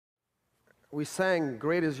we sang,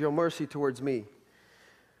 "Great is your mercy towards me."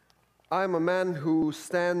 I'm a man who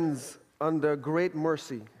stands under great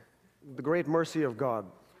mercy, the great mercy of God.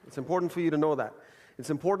 It's important for you to know that. It's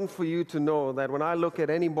important for you to know that when I look at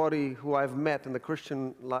anybody who I've met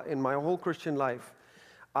in my whole Christian life,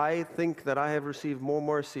 I think that I have received more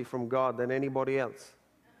mercy from God than anybody else.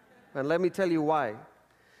 And let me tell you why.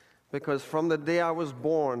 Because from the day I was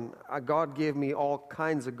born, God gave me all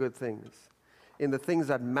kinds of good things in the things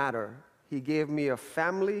that matter. He gave me a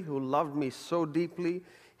family who loved me so deeply.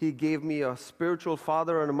 He gave me a spiritual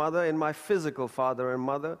father and a mother, and my physical father and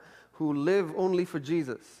mother who live only for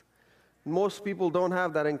Jesus. Most people don't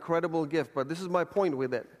have that incredible gift, but this is my point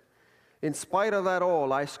with it. In spite of that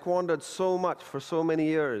all, I squandered so much for so many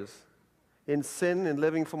years in sin, in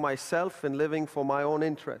living for myself, and living for my own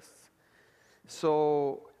interests.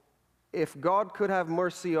 So if God could have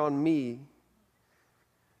mercy on me,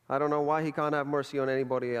 I don't know why he can't have mercy on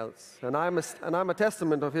anybody else. And I'm a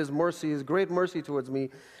testament of his mercy, his great mercy towards me.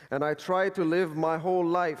 And I try to live my whole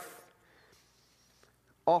life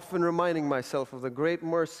often reminding myself of the great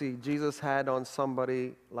mercy Jesus had on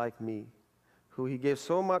somebody like me, who he gave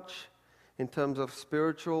so much in terms of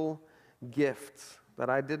spiritual gifts that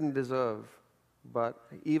I didn't deserve. But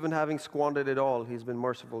even having squandered it all, he's been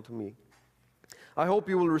merciful to me. I hope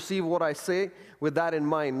you will receive what I say with that in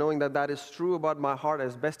mind, knowing that that is true about my heart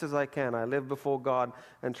as best as I can. I live before God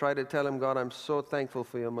and try to tell him, God, I'm so thankful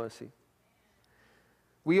for your mercy.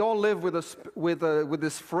 We all live with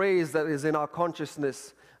this phrase that is in our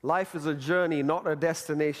consciousness: life is a journey, not a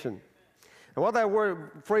destination. And what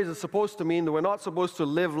that phrase is supposed to mean, that we're not supposed to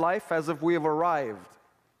live life as if we have arrived.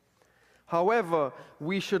 However,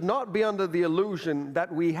 we should not be under the illusion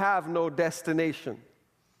that we have no destination.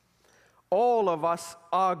 All of us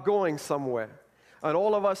are going somewhere, and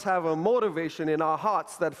all of us have a motivation in our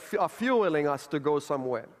hearts that are fueling us to go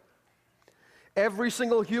somewhere. Every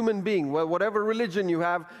single human being, whatever religion you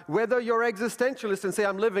have, whether you're existentialist and say,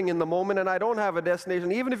 I'm living in the moment and I don't have a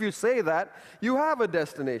destination, even if you say that, you have a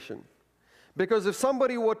destination. Because if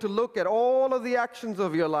somebody were to look at all of the actions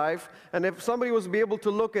of your life, and if somebody was to be able to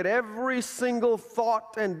look at every single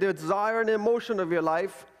thought and desire and emotion of your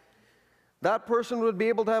life, that person would be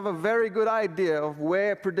able to have a very good idea of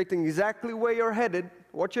predicting exactly where you're headed,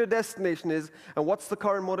 what your destination is, and what's the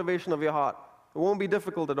current motivation of your heart. It won't be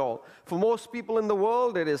difficult at all. For most people in the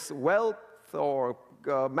world, it is wealth or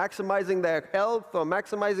maximizing their health or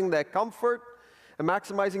maximizing their comfort and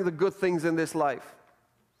maximizing the good things in this life.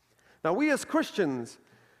 Now, we as Christians,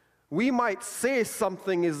 we might say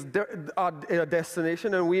something is our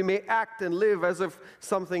destination, and we may act and live as if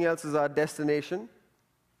something else is our destination.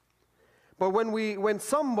 But when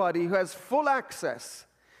somebody who has full access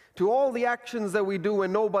to all the actions that we do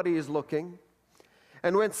when nobody is looking,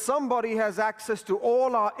 and when somebody has access to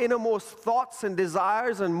all our innermost thoughts and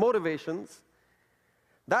desires and motivations,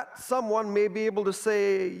 that someone may be able to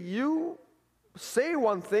say, you say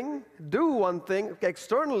one thing, do one thing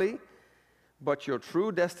externally, but your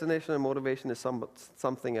true destination and motivation is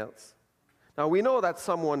something else. Now, we know that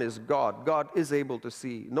someone is God. God is able to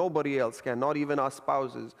see. Nobody else can, not even our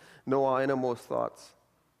spouses, know our innermost thoughts.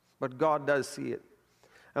 But God does see it.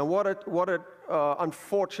 And what an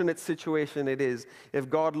unfortunate situation it is if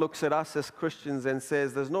God looks at us as Christians and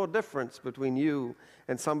says, there's no difference between you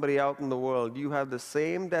and somebody out in the world. You have the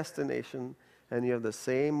same destination and you have the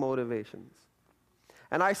same motivations.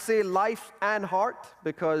 And I say life and heart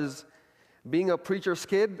because being a preacher's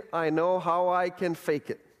kid, I know how I can fake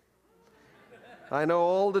it. I know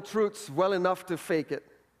all the truths well enough to fake it.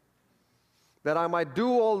 That I might do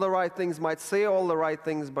all the right things, might say all the right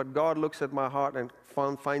things, but God looks at my heart and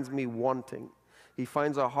finds me wanting. He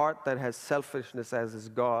finds a heart that has selfishness as his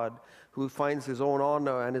God, who finds his own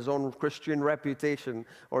honor and his own Christian reputation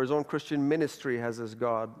or his own Christian ministry as his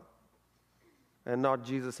God, and not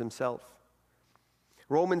Jesus himself.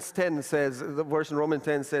 Romans 10 says, the verse in Romans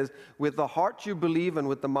 10 says, with the heart you believe and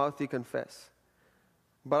with the mouth you confess.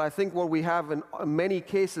 But I think what we have in many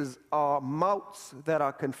cases are mouths that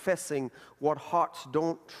are confessing what hearts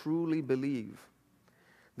don't truly believe.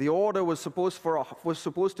 The order was supposed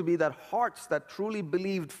to be that hearts that truly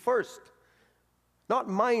believed first. Not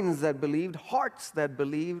minds that believed, hearts that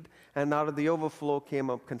believed, and out of the overflow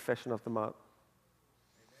came a confession of the mouth.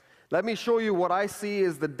 Let me show you what I see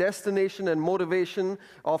is the destination and motivation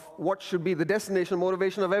of what should be the destination and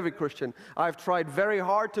motivation of every Christian. I've tried very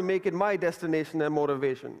hard to make it my destination and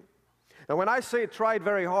motivation. And when I say tried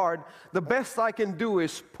very hard, the best I can do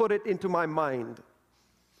is put it into my mind.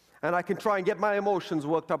 And I can try and get my emotions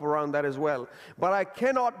worked up around that as well. But I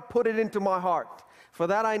cannot put it into my heart. For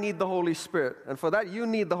that, I need the Holy Spirit. And for that, you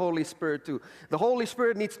need the Holy Spirit too. The Holy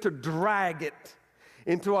Spirit needs to drag it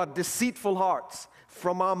into our deceitful hearts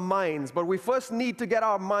from our minds. But we first need to get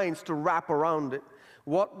our minds to wrap around it.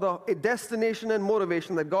 What the destination and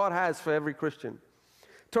motivation that God has for every Christian.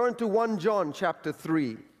 Turn to 1 John chapter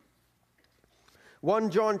 3. 1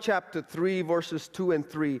 John chapter 3, verses 2 and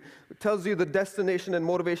 3. It tells you the destination and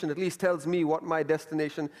motivation, at least tells me what my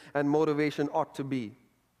destination and motivation ought to be.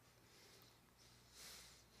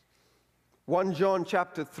 1 John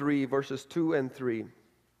chapter 3, verses 2 and 3.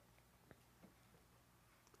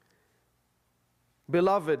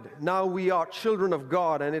 Beloved, now we are children of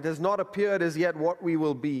God, and it has not appeared as yet what we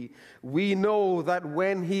will be. We know that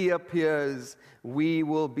when He appears, we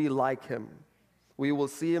will be like Him. We will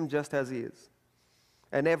see Him just as He is.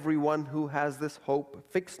 And everyone who has this hope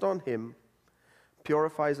fixed on Him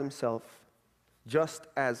purifies himself just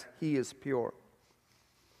as He is pure.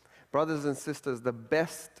 Brothers and sisters, the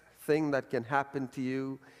best thing that can happen to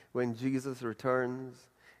you when Jesus returns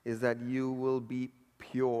is that you will be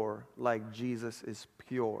pure like Jesus is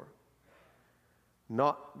pure.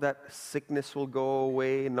 Not that sickness will go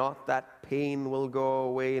away, not that pain will go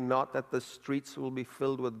away, not that the streets will be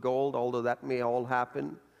filled with gold, although that may all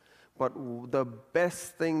happen. But the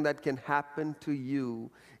best thing that can happen to you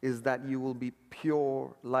is that you will be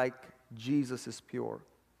pure like Jesus is pure.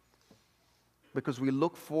 Because we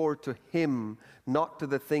look forward to Him, not to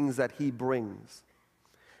the things that He brings.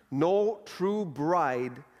 No true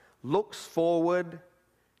bride looks forward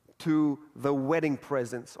to the wedding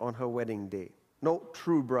presents on her wedding day. No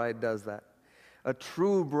true bride does that. A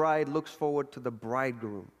true bride looks forward to the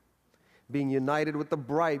bridegroom, being united with the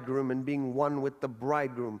bridegroom and being one with the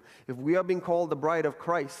bridegroom. If we are being called the bride of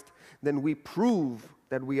Christ, then we prove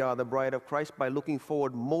that we are the bride of Christ by looking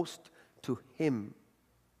forward most to Him.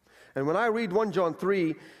 And when I read 1 John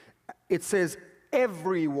 3, it says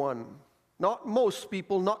everyone, not most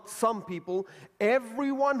people, not some people,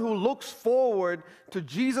 everyone who looks forward to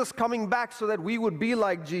Jesus coming back so that we would be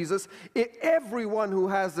like Jesus, everyone who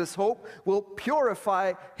has this hope will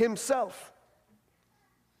purify himself.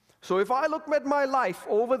 So if I look at my life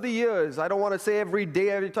over the years, I don't want to say every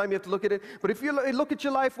day, every time you have to look at it, but if you look at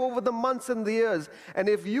your life over the months and the years, and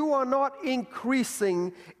if you are not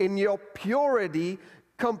increasing in your purity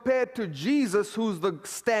compared to Jesus, who's the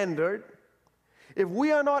standard, if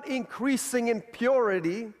we are not increasing in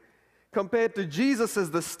purity compared to Jesus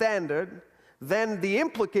as the standard, then the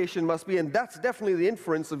implication must be, and that's definitely the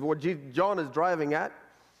inference of what John is driving at,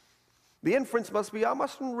 the inference must be, I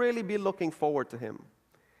mustn't really be looking forward to Him.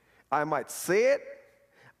 I might say it,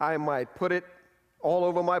 I might put it all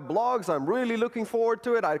over my blogs, I'm really looking forward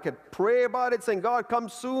to it, I could pray about it, saying, God, come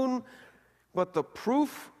soon. But the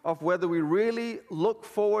proof of whether we really look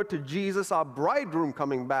forward to Jesus, our bridegroom,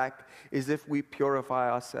 coming back, is if we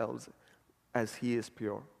purify ourselves as He is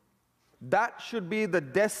pure. That should be the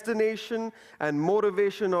destination and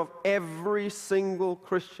motivation of every single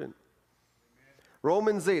Christian. Amen.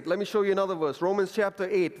 Romans 8, let me show you another verse. Romans chapter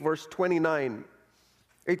 8, verse 29.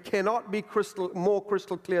 It cannot be more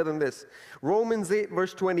crystal clear than this. Romans 8,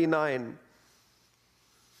 verse 29.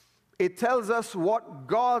 It tells us what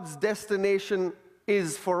God's destination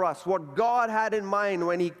is for us, what God had in mind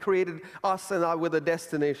when He created us and with a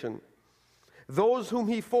destination. Those whom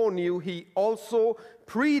He foreknew, He also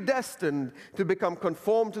predestined to become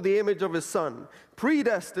conformed to the image of His Son.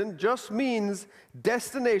 Predestined just means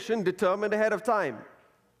destination determined ahead of time.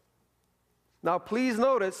 Now please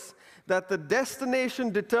notice that the destination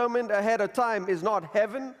determined ahead of time is not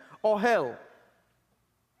heaven or hell.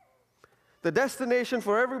 The destination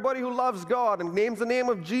for everybody who loves God and names the name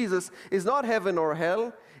of Jesus is not heaven or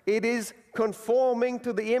hell. It is conforming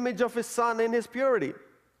to the image of His Son in His purity.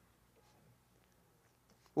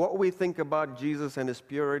 What we think about Jesus and His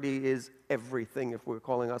purity is everything if we're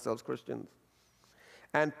calling ourselves Christians.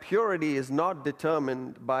 And purity is not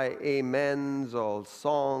determined by amens or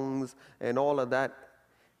songs and all of that.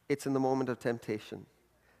 It's in the moment of temptation.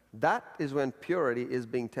 That is when purity is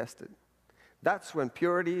being tested. That's when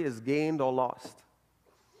purity is gained or lost.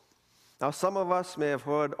 Now, some of us may have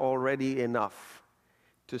heard already enough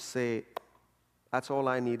to say, that's all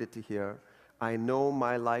I needed to hear. I know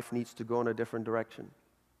my life needs to go in a different direction.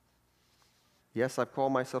 Yes, I've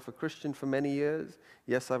called myself a Christian for many years.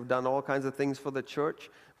 Yes, I've done all kinds of things for the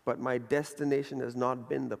church, but my destination has not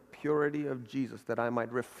been the purity of Jesus, that I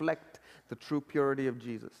might reflect the true purity of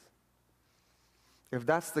Jesus. If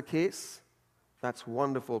that's the case, that's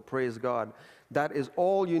wonderful, praise God. That is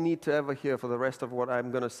all you need to ever hear for the rest of what I'm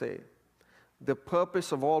going to say. The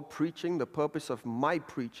purpose of all preaching, the purpose of my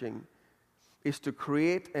preaching, is to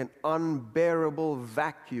create an unbearable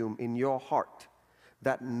vacuum in your heart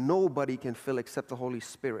that nobody can fill except the Holy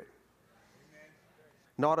Spirit.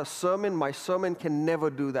 Not a sermon. My sermon can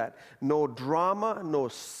never do that. No drama, no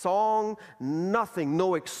song, nothing,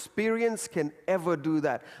 no experience can ever do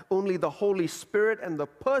that. Only the Holy Spirit and the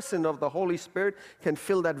person of the Holy Spirit can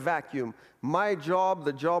fill that vacuum. My job,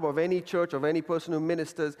 the job of any church, of any person who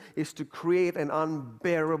ministers, is to create an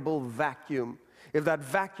unbearable vacuum. If that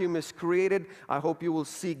vacuum is created, I hope you will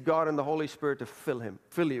seek God and the Holy Spirit to fill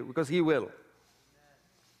you, because He will.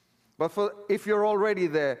 But if you're already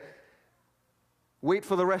there, wait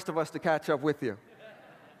for the rest of us to catch up with you.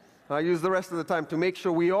 I use the rest of the time to make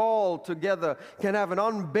sure we all together can have an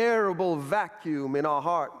unbearable vacuum in our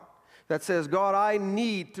heart that says, God, I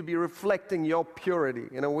need to be reflecting your purity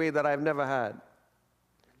in a way that I've never had. Amen.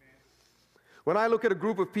 When I look at a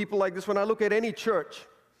group of people like this, when I look at any church,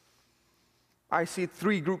 I see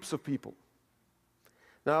three groups of people.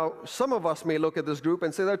 Now, some of us may look at this group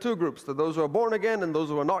and say there are two groups, those who are born again and those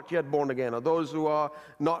who are not yet born again, or those who are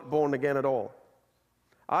not born again at all.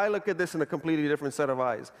 I look at this in a completely different set of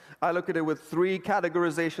eyes. I look at it with three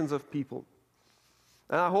categorizations of people.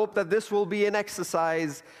 And I hope that this will be an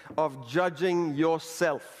exercise of judging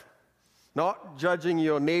yourself. Not judging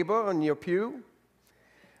your neighbor on your pew.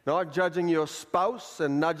 Not judging your spouse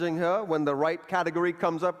and nudging her when the right category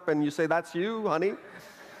comes up and you say, that's you, honey.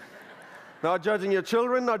 Not judging your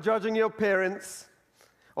children, not judging your parents.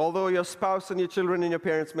 Although your spouse and your children and your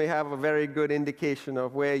parents may have a very good indication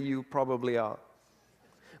of where you probably are.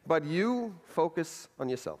 But you focus on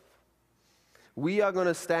yourself. We are going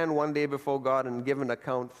to stand one day before God and give an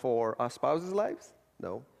account for our spouses' lives?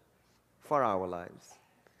 No, for our lives.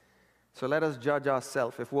 So let us judge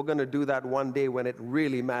ourselves. If we're going to do that one day when it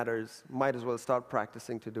really matters, might as well start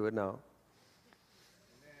practicing to do it now.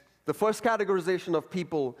 Amen. The first categorization of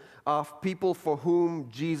people are people for whom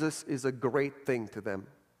Jesus is a great thing to them.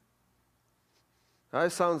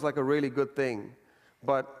 That sounds like a really good thing,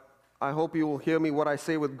 but I hope you will hear me what I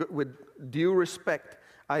say with due respect.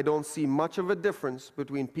 I don't see much of a difference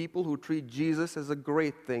between people who treat Jesus as a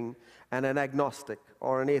great thing and an agnostic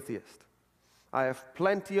or an atheist. I have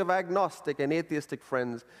plenty of agnostic and atheistic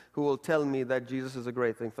friends who will tell me that Jesus is a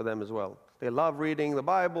great thing for them as well. They love reading the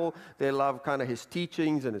Bible. They love kind of His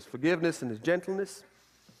teachings and His forgiveness and His gentleness.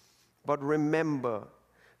 But remember,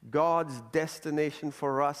 God's destination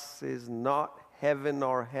for us is not heaven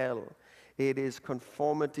or hell. It is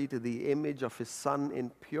conformity to the image of His Son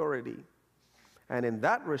in purity. And in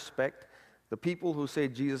that respect, the people who say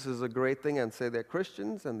Jesus is a great thing and say they're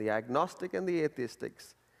Christians, and the agnostic and the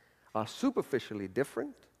atheistics, are superficially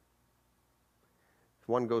different.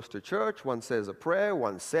 One goes to church, one says a prayer,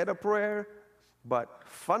 one said a prayer, but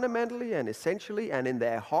fundamentally and essentially and in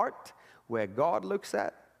their heart, where God looks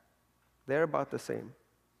at, they're about the same.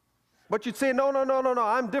 But you'd say, no,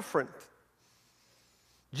 I'm different.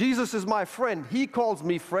 Jesus is my friend. He calls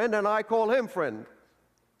me friend, and I call Him friend.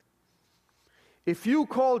 If you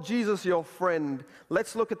call Jesus your friend,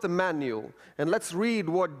 let's look at the manual, and let's read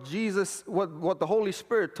what the Holy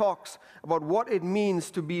Spirit talks about what it means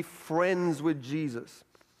to be friends with Jesus.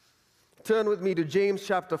 Turn with me to James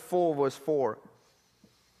chapter 4, verse 4.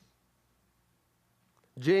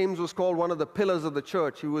 James was called one of the pillars of the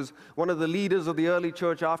church. He was one of the leaders of the early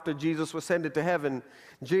church after Jesus was ascended to heaven.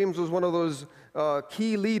 James was one of those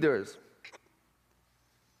key leaders.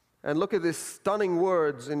 And look at these stunning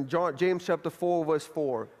words in James chapter 4, verse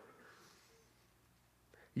 4.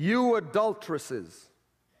 You adulteresses.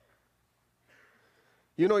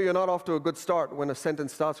 You know you're not off to a good start when a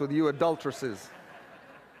sentence starts with you adulteresses.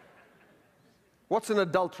 What's an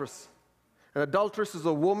adulteress? An adulteress is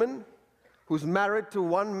a woman who's married to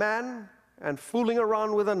one man and fooling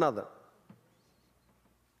around with another.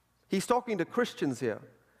 He's talking to Christians here,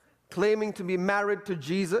 claiming to be married to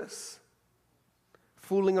Jesus,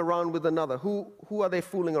 fooling around with another. Who are they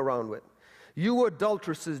fooling around with? You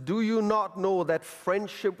adulteresses, do you not know that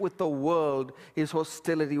friendship with the world is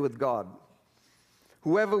hostility with God?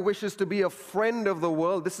 Whoever wishes to be a friend of the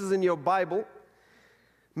world, this is in your Bible,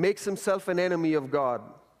 makes himself an enemy of God.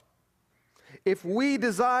 If we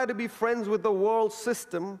desire to be friends with the world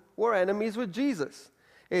system, we're enemies with Jesus.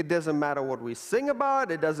 It doesn't matter what we sing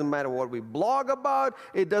about. It doesn't matter what we blog about.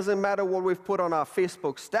 It doesn't matter what we've put on our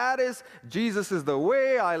Facebook status. Jesus is the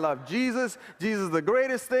way. I love Jesus. Jesus is the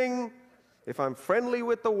greatest thing. If I'm friendly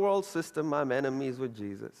with the world system, I'm enemies with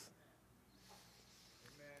Jesus.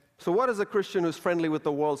 Amen. So what does a Christian who's friendly with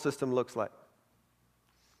the world system looks like?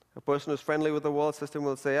 A person who's friendly with the world system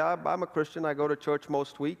will say, I'm a Christian. I go to church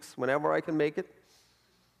most weeks, whenever I can make it.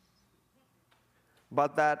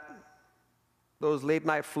 But those late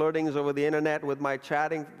night flirtings over the internet with my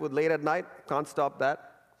chatting with late at night, can't stop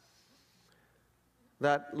that.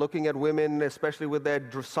 That looking at women, especially with their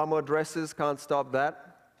summer dresses, can't stop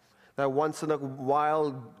that. That once in a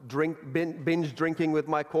while binge drinking with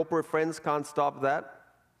my corporate friends, can't stop that.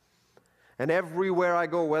 And everywhere I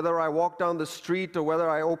go, whether I walk down the street or whether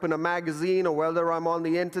I open a magazine or whether I'm on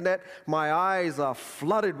the internet, my eyes are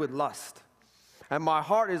flooded with lust. And my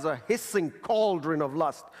heart is a hissing cauldron of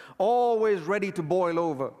lust, always ready to boil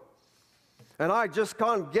over. And I just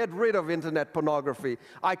can't get rid of internet pornography.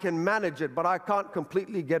 I can manage it, but I can't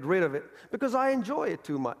completely get rid of it because I enjoy it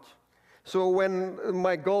too much. So when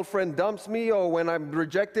my girlfriend dumps me, or when I'm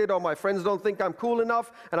rejected, or my friends don't think I'm cool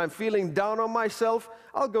enough, and I'm feeling down on myself,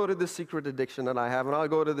 I'll go to this secret addiction that I have, and I'll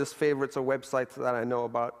go to this favorites or websites that I know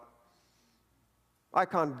about. I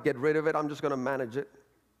can't get rid of it. I'm just going to manage it.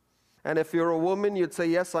 And if you're a woman, you'd say,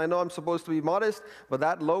 yes, I know I'm supposed to be modest, but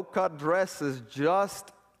that low-cut dress is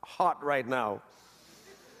just hot right now.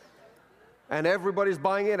 And everybody's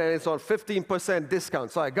buying it, and it's on 15%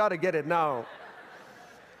 discount, so I got to get it now.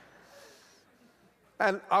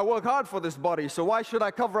 And I work hard for this body, so why should I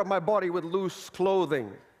cover up my body with loose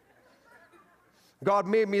clothing? God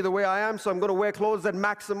made me the way I am, so I'm going to wear clothes that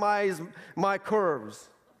maximize my curves.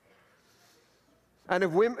 And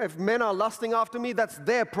if men are lusting after me, that's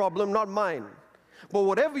their problem, not mine. But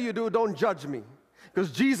whatever you do, don't judge me.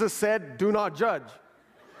 Because Jesus said, do not judge.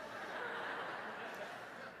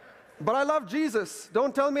 But I love Jesus.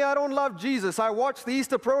 Don't tell me I don't love Jesus. I watched the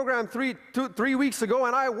Easter program 3 weeks ago,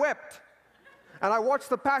 and I wept. And I watch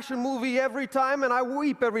the Passion movie every time, and I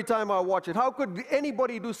weep every time I watch it. How could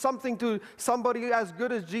anybody do something to somebody as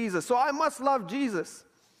good as Jesus? So I must love Jesus.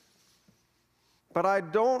 But I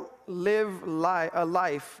don't live a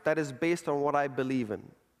life that is based on what I believe in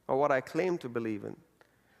or what I claim to believe in.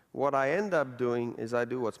 What I end up doing is I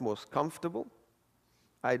do what's most comfortable.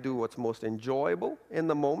 I do what's most enjoyable in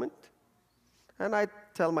the moment. And I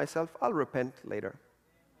tell myself, I'll repent later.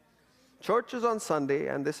 Church is on Sunday,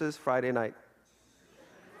 and this is Friday night.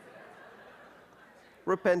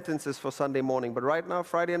 Repentance is for Sunday morning, but right now,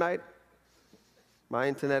 Friday night, my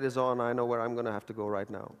internet is on. I know where I'm going to have to go right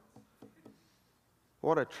now.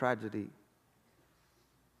 What a tragedy.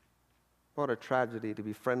 What a tragedy to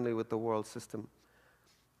be friendly with the world system.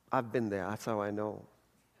 I've been there. That's how I know.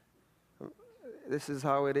 This is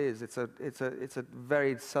how it is. It's a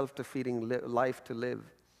very self-defeating life to live.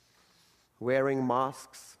 Wearing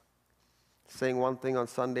masks, saying one thing on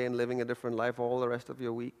Sunday and living a different life all the rest of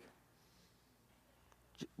your week.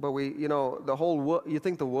 But the whole world, you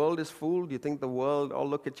think the world is fooled? You think the world all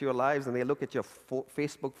look at your lives and they look at your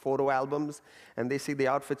Facebook photo albums and they see the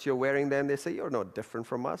outfits you're wearing there and they say, you're no different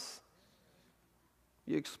from us.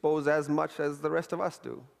 You expose as much as the rest of us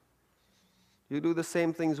do. You do the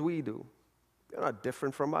same things we do. You're not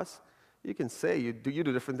different from us. You can say you do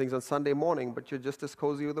different things on Sunday morning, but you're just as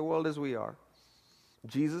cozy with the world as we are.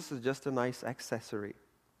 Jesus is just a nice accessory.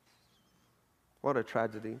 What a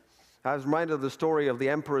tragedy. I was reminded of the story of the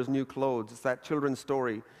emperor's new clothes. It's that children's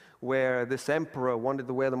story where this emperor wanted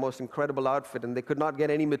to wear the most incredible outfit, and they could not get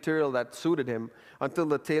any material that suited him until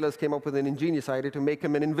the tailors came up with an ingenious idea to make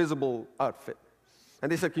him an invisible outfit.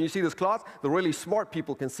 And they said, can you see this cloth? The really smart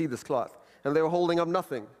people can see this cloth. And they were holding up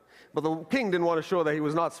nothing. But the king didn't want to show that he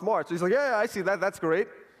was not smart. So he's like, yeah, I see that. That's great.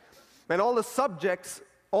 And all the subjects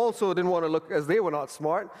also didn't want to look as they were not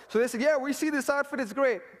smart. So they said, yeah, we see this outfit. It's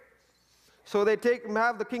great. So they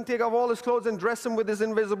have the king take off all his clothes and dress him with his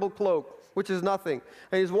invisible cloak, which is nothing.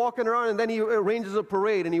 And he's walking around, and then he arranges a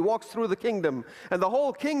parade, and he walks through the kingdom. And the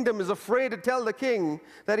whole kingdom is afraid to tell the king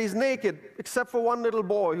that he's naked, except for one little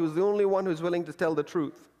boy who's the only one who's willing to tell the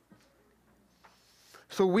truth.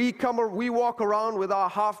 So we walk around with our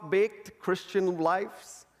half-baked Christian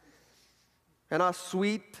lives and our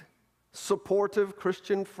sweet, supportive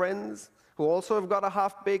Christian friends who also have got a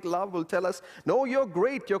half-baked love will tell us, no, you're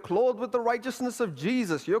great. You're clothed with the righteousness of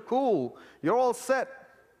Jesus. You're cool. You're all set.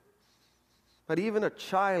 But even a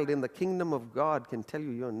child in the kingdom of God can tell you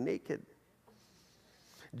you're naked.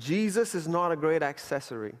 Jesus is not a great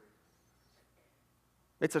accessory.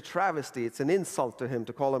 It's a travesty. It's an insult to him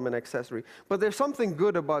to call him an accessory. But there's something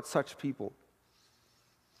good about such people.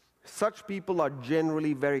 Such people are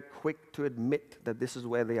generally very quick to admit that this is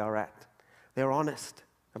where they are at. They're honest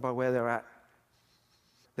about where they're at.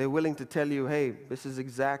 They're willing to tell you, hey, this is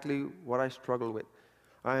exactly what I struggle with.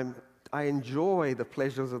 I enjoy the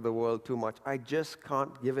pleasures of the world too much. I just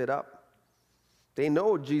can't give it up. They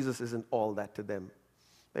know Jesus isn't all that to them.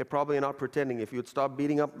 They're probably not pretending. If you'd stop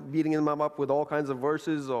beating them up with all kinds of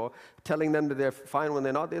verses or telling them that they're fine when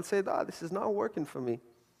they're not, they'll say, this is not working for me.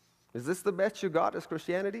 Is this the best you got as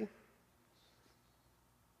Christianity?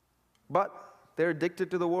 But they're addicted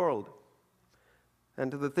to the world. and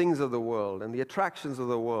to the things of the world and the attractions of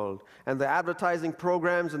the world and the advertising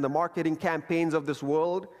programs and the marketing campaigns of this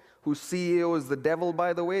world, whose CEO is the devil,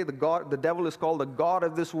 by the way. The devil is called the god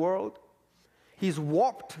of this world. He's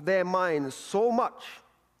warped their minds so much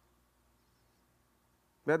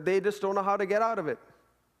that they just don't know how to get out of it.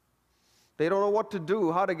 They don't know what to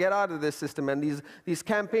do, how to get out of this system. And these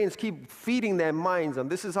campaigns keep feeding their minds on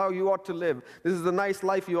this is how you ought to live. This is the nice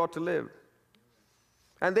life you ought to live.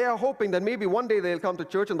 And they are hoping that maybe one day they'll come to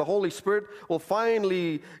church and the Holy Spirit will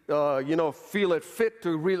finally, feel it fit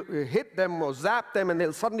to hit them or zap them, and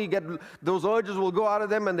they'll suddenly get, those urges will go out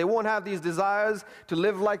of them and they won't have these desires to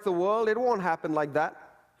live like the world. It won't happen like that.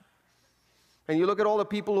 And you look at all the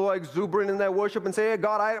people who are exuberant in their worship and say, hey,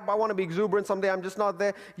 God, I want to be exuberant someday. I'm just not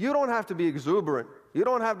there. You don't have to be exuberant. You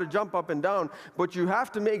don't have to jump up and down. But you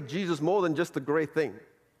have to make Jesus more than just a great thing.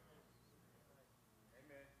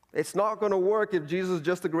 It's not going to work if Jesus is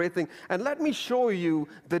just a great thing. And let me show you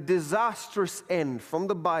the disastrous end from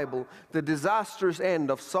the Bible, the disastrous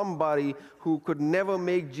end of somebody who could never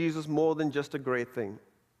make Jesus more than just a great thing.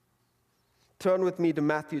 Turn with me to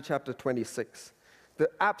Matthew chapter 26. The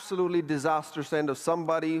absolutely disastrous end of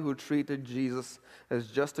somebody who treated Jesus as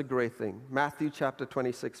just a great thing. Matthew chapter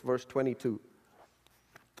 26, verse 22.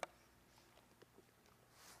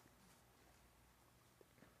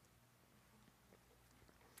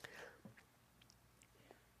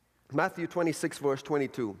 Matthew 26, verse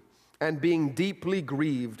 22. And being deeply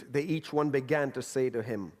grieved, they each one began to say to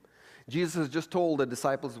him. Jesus has just told the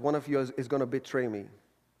disciples, one of you is going to betray me.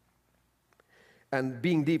 And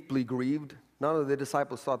being deeply grieved, none of the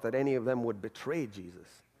disciples thought that any of them would betray Jesus.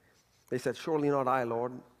 They said, surely not I,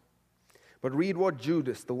 Lord. But read what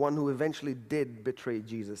Judas, the one who eventually did betray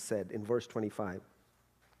Jesus, said in verse 25.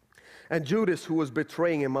 And Judas, who was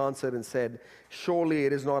betraying him, answered and said, surely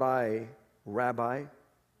it is not I, Rabbi.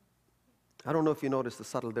 I don't know if you notice the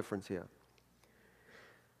subtle difference here.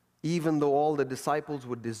 Even though all the disciples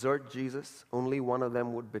would desert Jesus, only one of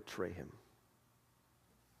them would betray him.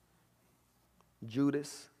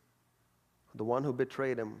 Judas, the one who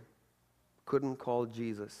betrayed him, couldn't call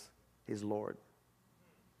Jesus his Lord.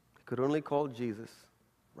 He could only call Jesus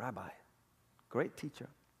Rabbi, great teacher.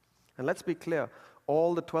 And let's be clear,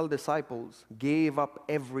 all the 12 disciples gave up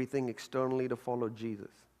everything externally to follow Jesus.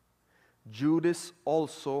 Judas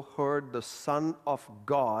also heard the Son of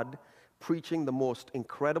God preaching the most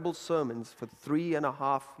incredible sermons for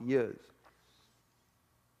 3.5 years.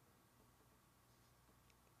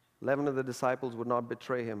 11 of the disciples would not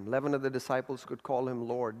betray him. 11 of the disciples could call him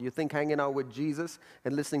Lord. You think hanging out with Jesus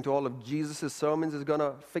and listening to all of Jesus' sermons is going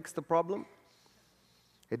to fix the problem?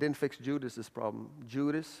 It didn't fix Judas' problem.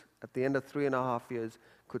 Judas, at the end of 3.5 years,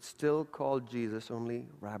 could still call Jesus only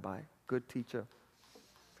Rabbi, good teacher.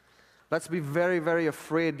 Let's be very, very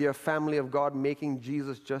afraid, dear family of God, making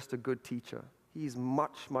Jesus just a good teacher. He's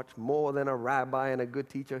much, much more than a rabbi and a good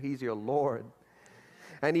teacher. He's your Lord.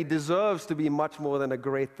 And he deserves to be much more than a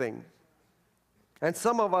great thing. And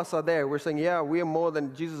some of us are there. We're saying, yeah,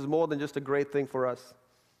 Jesus is more than just a great thing for us.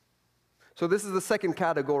 So this is the second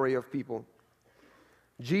category of people.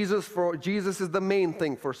 Jesus is the main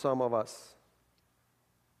thing for some of us.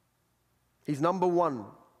 He's number one.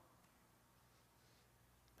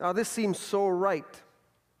 Now this seems so right.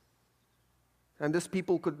 And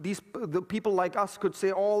the people like us could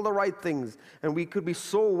say all the right things, and we could be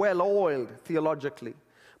so well-oiled theologically.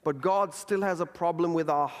 But God still has a problem with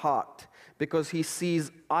our heart, because he sees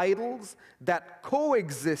idols that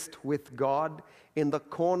coexist with God in the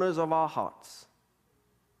corners of our hearts.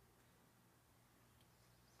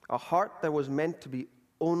 A heart that was meant to be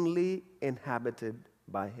only inhabited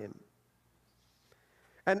by him.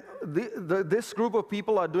 And this group of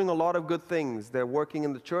people are doing a lot of good things. They're working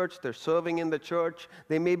in the church, they're serving in the church,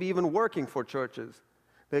 they may be even working for churches.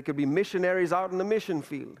 They could be missionaries out in the mission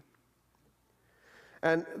field.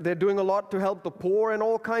 And they're doing a lot to help the poor and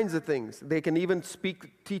all kinds of things. They can even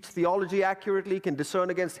teach theology accurately, can discern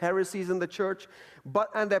against heresies in the church.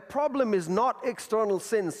 And their problem is not external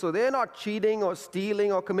sins. So they're not cheating or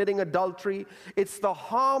stealing or committing adultery. It's the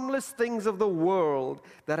harmless things of the world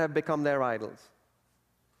that have become their idols.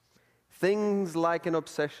 Things like an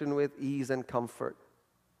obsession with ease and comfort.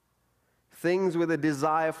 Things with a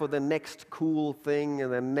desire for the next cool thing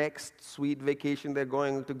and the next sweet vacation they're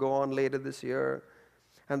going to go on later this year.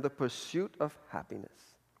 And the pursuit of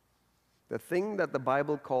happiness. The thing that the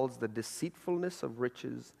Bible calls the deceitfulness of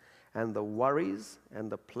riches and the worries and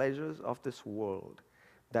the pleasures of this world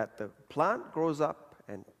that the plant grows up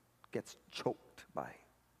and gets choked by.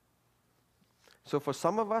 So for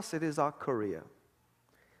some of us, it is our career.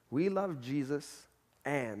 We love Jesus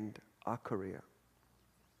and our career.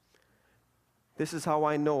 This is how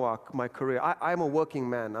I know my career. I'm a working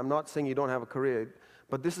man. I'm not saying you don't have a career,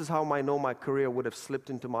 but this is how I know my career would have slipped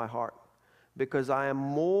into my heart. Because I am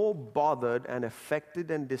more bothered and affected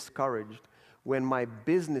and discouraged when my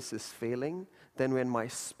business is failing than when my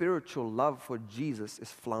spiritual love for Jesus is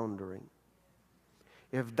floundering.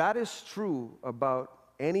 If that is true about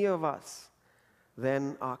any of us,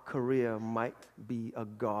 then our career might be a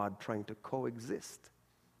God trying to coexist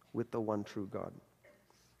with the one true God.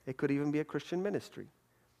 It could even be a Christian ministry.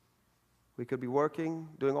 We could be working,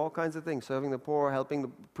 doing all kinds of things, serving the poor,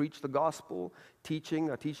 helping preach the gospel, teaching,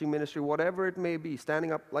 a teaching ministry, whatever it may be,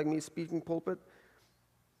 standing up like me, speaking pulpit.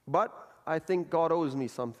 But I think God owes me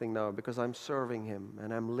something now because I'm serving Him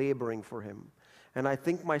and I'm laboring for Him. And I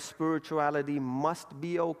think my spirituality must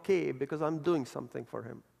be okay because I'm doing something for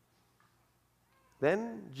Him.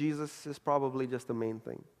 Then Jesus is probably just the main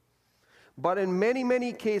thing. But in many,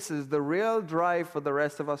 many cases, the real drive for the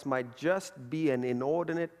rest of us might just be an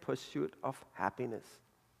inordinate pursuit of happiness.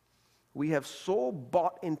 We have so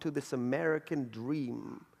bought into this American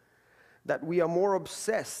dream that we are more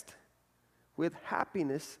obsessed with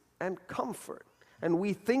happiness and comfort. And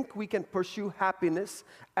we think we can pursue happiness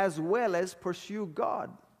as well as pursue God.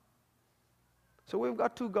 So we've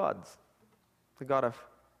got two gods. The God of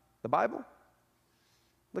the Bible,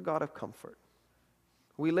 the God of comfort.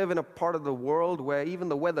 We live in a part of the world where even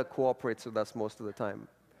the weather cooperates with us most of the time.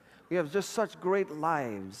 We have just such great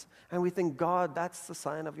lives, and we think, God, that's the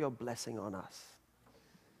sign of your blessing on us.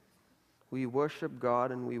 We worship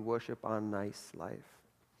God and we worship our nice life.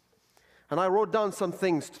 And I wrote down some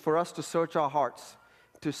things for us to search our hearts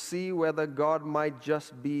to see whether God might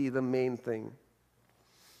just be the main thing.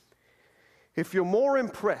 If you're more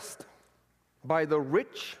impressed by the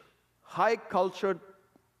rich, high-cultured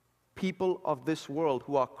people of this world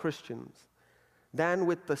who are Christians than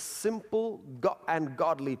with the simple and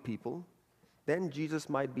godly people, then Jesus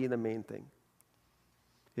might be the main thing.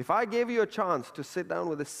 If I gave you a chance to sit down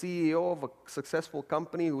with a CEO of a successful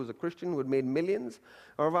company who was a Christian who had made millions,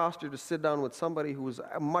 or if I asked you to sit down with somebody who was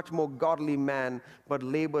a much more godly man but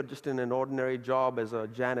labored just in an ordinary job as a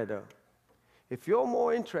janitor, if you're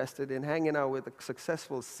more interested in hanging out with a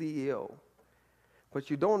successful CEO, but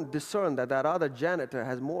you don't discern that that other janitor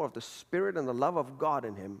has more of the Spirit and the love of God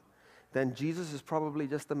in him, then Jesus is probably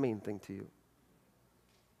just the main thing to you.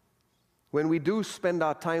 When we do spend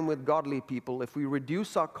our time with godly people, if we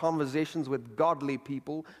reduce our conversations with godly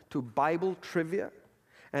people to Bible trivia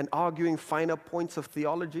and arguing finer points of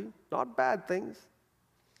theology, not bad things,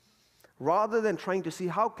 rather than trying to see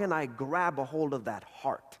how can I grab a hold of that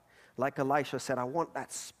heart, like Elisha said, I want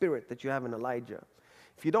that spirit that you have in Elijah.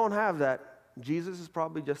 If you don't have that, Jesus is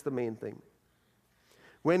probably just the main thing.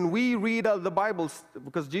 When we read the Bibles,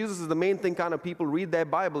 because Jesus is the main thing, kind of people read their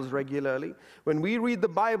Bibles regularly. When we read the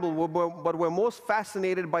Bible, but we're most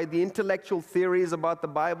fascinated by the intellectual theories about the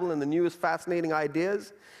Bible and the newest fascinating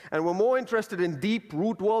ideas. And we're more interested in deep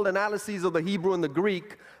root world analyses of the Hebrew and the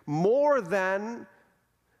Greek, more than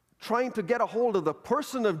trying to get a hold of the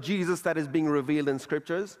person of Jesus that is being revealed in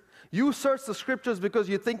Scriptures. You search the Scriptures because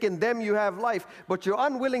you think in them you have life, but you're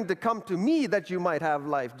unwilling to come to me that you might have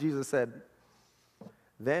life, Jesus said.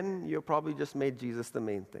 Then you probably just made Jesus the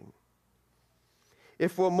main thing.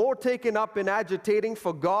 If we're more taken up in agitating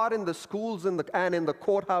for God in the schools and in the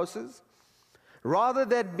courthouses, rather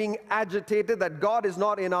than being agitated that God is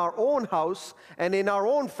not in our own house and in our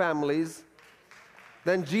own families,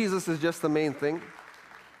 then Jesus is just the main thing.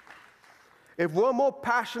 If we're more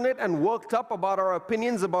passionate and worked up about our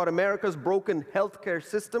opinions about America's broken healthcare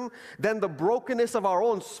system than the brokenness of our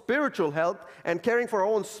own spiritual health and caring for our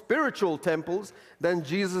own spiritual temples, then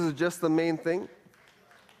Jesus is just the main thing.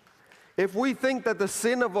 If we think that the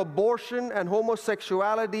sin of abortion and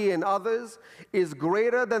homosexuality in others is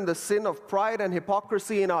greater than the sin of pride and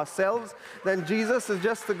hypocrisy in ourselves, then Jesus is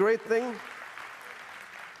just the great thing.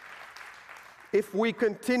 If we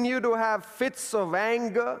continue to have fits of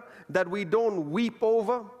anger that we don't weep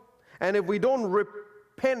over, and if we don't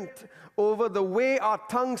repent over the way our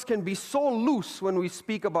tongues can be so loose when we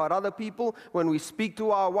speak about other people, when we speak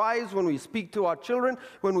to our wives, when we speak to our children,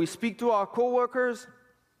 when we speak to our co-workers.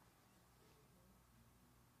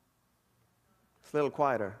 It's a little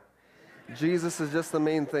quieter. Jesus is just the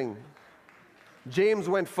main thing. James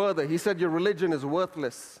went further. He said your religion is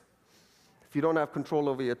worthless if you don't have control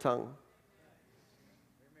over your tongue.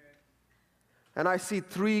 And I see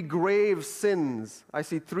three grave sins. I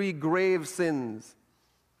see three grave sins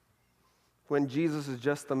when Jesus is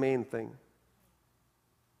just the main thing.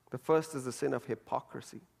 The first is the sin of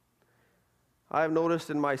hypocrisy. I have noticed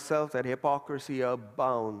in myself that hypocrisy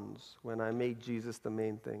abounds when I make Jesus the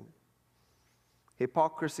main thing.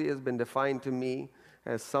 Hypocrisy has been defined to me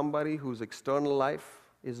as somebody whose external life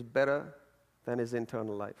is better than his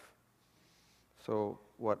internal life. So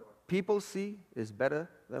what people see is better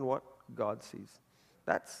than what God sees.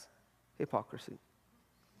 That's hypocrisy.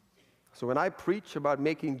 So when I preach about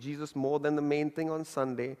making Jesus more than the main thing on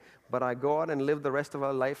Sunday, but I go out and live the rest of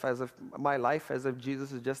my life as if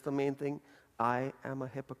Jesus is just the main thing, I am a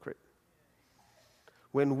hypocrite.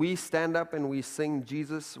 When we stand up and we sing,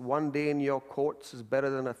 Jesus, one day in your courts is better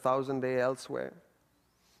than 1,000 days elsewhere,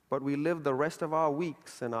 but we live the rest of our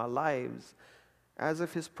weeks and our lives as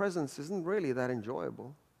if his presence isn't really that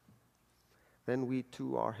enjoyable, then we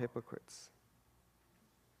too are hypocrites.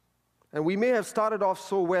 And we may have started off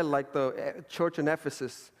so well, like the church in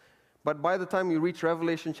Ephesus, but by the time you reach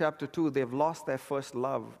Revelation chapter 2, they've lost their first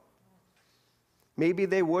love. Maybe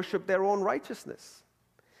they worship their own righteousness.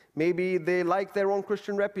 Maybe they like their own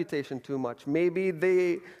Christian reputation too much. Maybe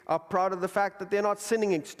they are proud of the fact that they're not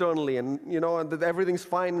sinning externally and that everything's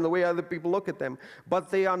fine in the way other people look at them.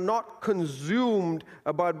 But they are not consumed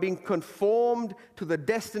about being conformed to the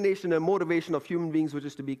destination and motivation of human beings, which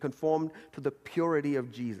is to be conformed to the purity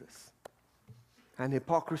of Jesus. And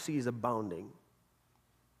hypocrisy is abounding.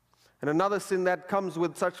 And another sin that comes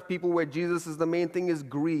with such people where Jesus is the main thing is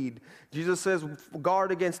greed. Jesus says,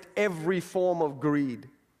 guard against every form of greed.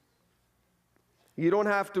 You don't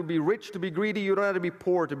have to be rich to be greedy. You don't have to be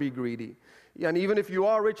poor to be greedy. And even if you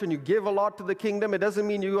are rich and you give a lot to the kingdom, it doesn't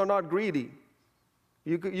mean you are not greedy.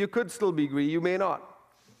 You could still be greedy. You may not.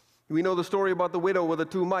 We know the story about the widow with the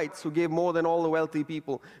 2 mites who gave more than all the wealthy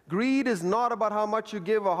people. Greed is not about how much you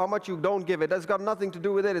give or how much you don't give. It has got nothing to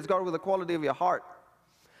do with it. It's got with the quality of your heart.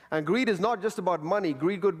 And greed is not just about money.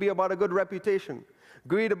 Greed could be about a good reputation.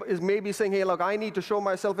 Greed is maybe saying, hey, look, I need to show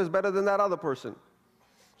myself as better than that other person.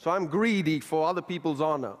 So I'm greedy for other people's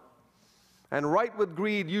honor. And right with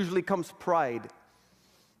greed usually comes pride,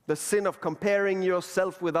 the sin of comparing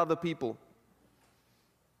yourself with other people.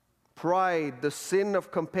 Pride, the sin of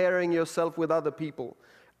comparing yourself with other people.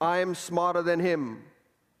 I'm smarter than him.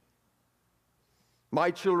 My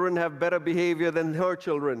children have better behavior than her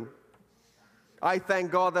children. I thank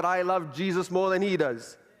God that I love Jesus more than he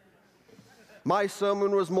does. My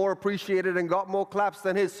sermon was more appreciated and got more claps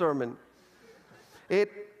than his sermon.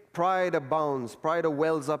 Pride abounds. Pride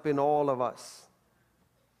wells up in all of us.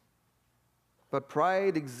 But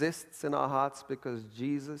pride exists in our hearts because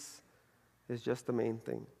Jesus is just the main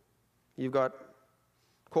thing. You've got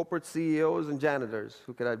corporate CEOs and janitors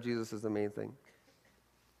who could have Jesus as the main thing.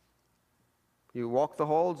 You walk the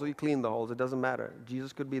halls or you clean the halls. It doesn't matter.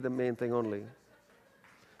 Jesus could be the main thing only.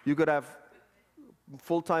 You could have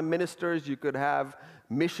full-time ministers. You could have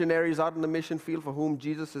missionaries out in the mission field for whom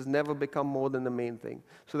Jesus has never become more than the main thing.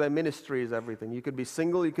 So their ministry is everything. You could be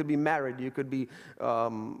single, you could be married, you could be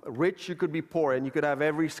rich, you could be poor, and you could have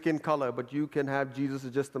every skin color, but you can have Jesus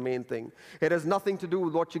as just the main thing. It has nothing to do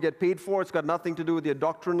with what you get paid for. It's got nothing to do with your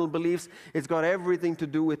doctrinal beliefs. It's got everything to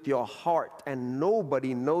do with your heart, and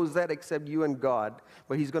nobody knows that except you and God.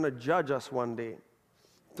 But he's going to judge us one day.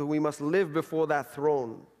 So we must live before that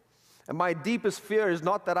throne. And my deepest fear is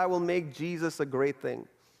not that I will make Jesus a great thing.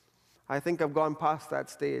 I think I've gone past that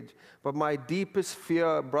stage. But my deepest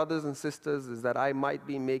fear, brothers and sisters, is that I might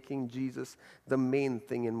be making Jesus the main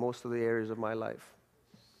thing in most of the areas of my life.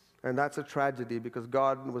 And that's a tragedy because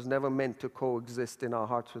God was never meant to coexist in our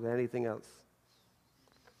hearts with anything else.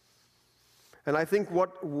 And I think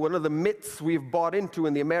one of the myths we've bought into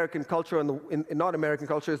in the American culture, and not American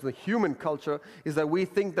culture, is the human culture, is that we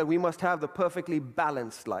think that we must have the perfectly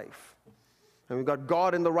balanced life. And we've got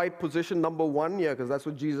God in the right position, number one, because that's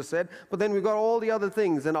what Jesus said. But then we've got all the other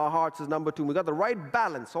things in our hearts as number two. We've got the right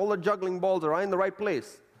balance. All the juggling balls are in the right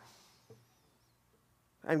place.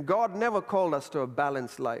 And God never called us to a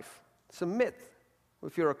balanced life. It's a myth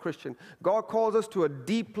if you're a Christian. God calls us to a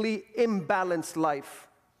deeply imbalanced life.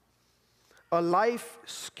 A life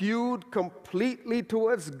skewed completely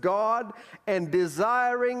towards God and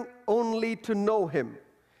desiring only to know him.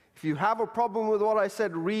 If you have a problem with what I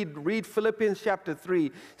said, read Philippians chapter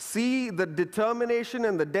 3. See the determination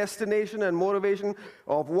and the destination and motivation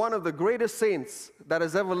of one of the greatest saints that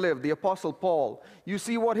has ever lived, the Apostle Paul. You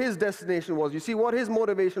see what his destination was. You see what his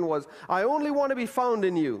motivation was. I only want to be found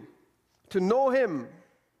in you, to know him.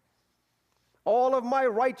 All of my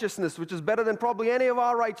righteousness, which is better than probably any of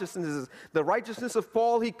our righteousnesses. The righteousness of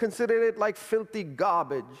Paul, he considered it like filthy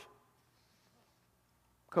garbage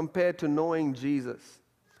compared to knowing Jesus.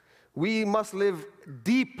 We must live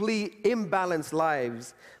deeply imbalanced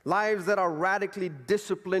lives, lives that are radically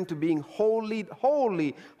disciplined to being wholly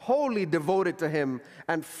devoted to him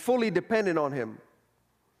and fully dependent on him.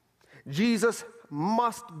 Jesus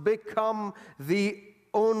must become the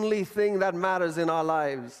only thing that matters in our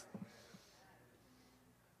lives.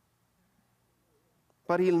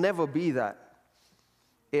 But He'll never be that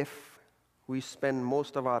if we spend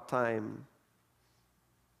most of our time,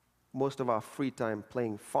 most of our free time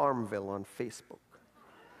playing Farmville on Facebook.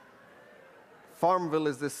 Farmville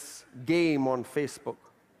is this game on Facebook,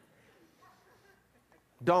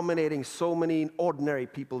 dominating so many ordinary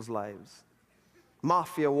people's lives.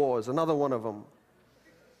 Mafia Wars, another one of them.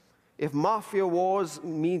 If Mafia Wars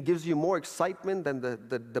gives you more excitement than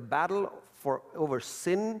the battle over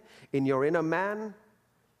sin in your inner man,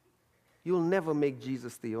 you'll never make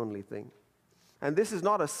Jesus the only thing. And this is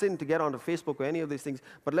not a sin to get onto Facebook or any of these things,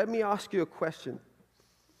 but let me ask you a question.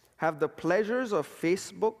 Have the pleasures of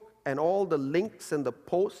Facebook and all the links and the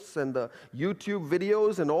posts and the YouTube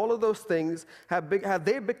videos and all of those things, have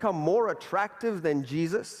they become more attractive than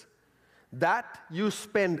Jesus? That you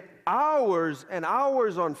spend hours and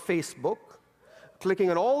hours on Facebook, clicking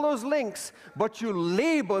on all those links, but you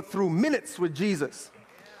labor through minutes with Jesus.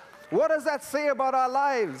 What does that say about our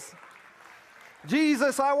lives?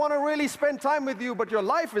 Jesus, I want to really spend time with you, but your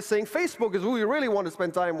life is saying Facebook is who you really want to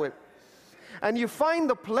spend time with. And you find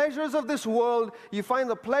the pleasures of this world, you find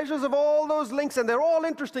the pleasures of all those links, and they're all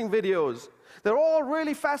interesting videos. They're all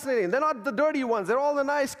really fascinating. They're not the dirty ones. They're all the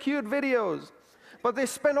nice, cute videos. But they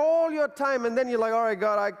spend all your time, and then you're like, all right,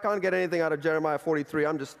 God, I can't get anything out of Jeremiah 43.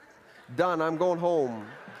 I'm just done. I'm going home.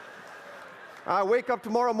 I wake up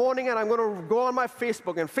tomorrow morning, and I'm going to go on my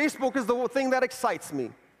Facebook, and Facebook is the thing that excites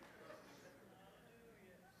me.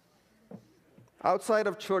 Outside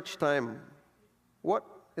of church time, what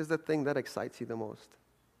is the thing that excites you the most?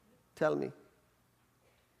 Tell me.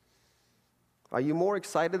 Are you more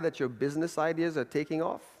excited that your business ideas are taking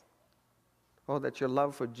off, or that your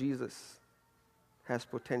love for Jesus has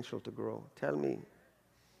potential to grow? Tell me,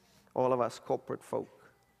 all of us corporate folk.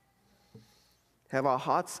 Have our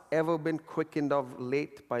hearts ever been quickened of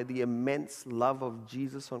late by the immense love of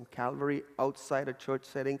Jesus on Calvary, outside a church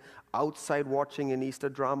setting, outside watching an Easter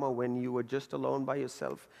drama when you were just alone by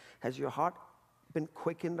yourself? Has your heart been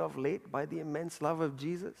quickened of late by the immense love of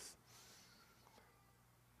Jesus?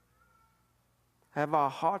 Have our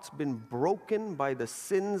hearts been broken by the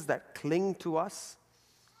sins that cling to us,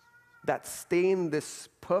 that stain this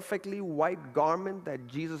perfectly white garment that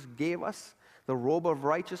Jesus gave us, the robe of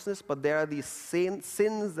righteousness? But there are these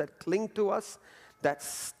sins that cling to us, that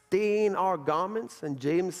stain our garments. And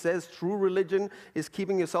James says true religion is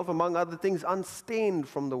keeping yourself, among other things, unstained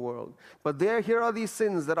from the world. But here are these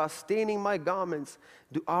sins that are staining my garments.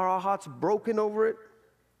 Are our hearts broken over it?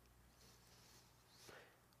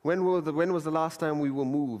 When was the last time we were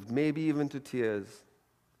moved, maybe even to tears,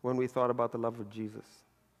 when we thought about the love of Jesus?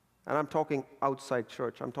 And I'm talking outside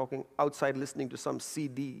church. I'm talking outside listening to some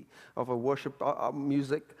CD of a worship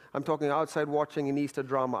music. I'm talking outside watching an Easter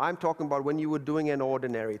drama. I'm talking about when you were doing an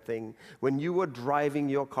ordinary thing, when you were driving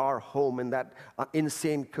your car home in that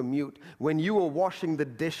insane commute, when you were washing the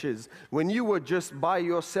dishes, when you were just by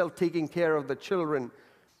yourself taking care of the children.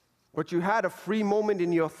 But you had a free moment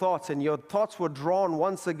in your thoughts, and your thoughts were drawn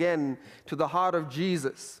once again to the heart of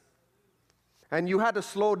Jesus. And you had to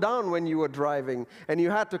slow down when you were driving, and you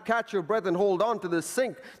had to catch your breath and hold on to the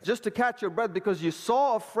sink just to catch your breath, because you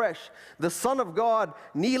saw afresh the Son of God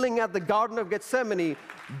kneeling at the Garden of Gethsemane,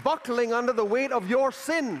 buckling under the weight of your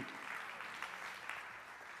sin.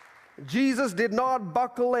 Jesus did not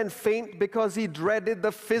buckle and faint because he dreaded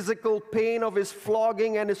the physical pain of his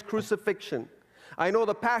flogging and his crucifixion. I know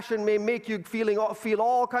the passion may make you feel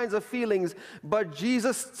all kinds of feelings, but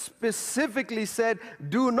Jesus specifically said,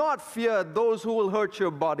 do not fear those who will hurt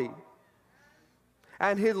your body.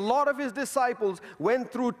 And a lot of his disciples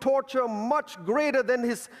went through torture much greater than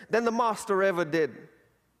the Master ever did.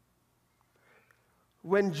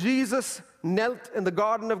 When Jesus knelt in the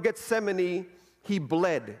Garden of Gethsemane, he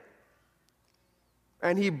bled.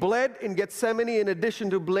 And he bled in Gethsemane in addition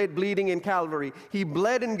to bleeding in Calvary. He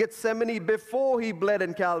bled in Gethsemane before he bled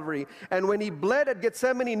in Calvary. And when he bled at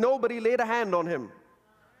Gethsemane, nobody laid a hand on him.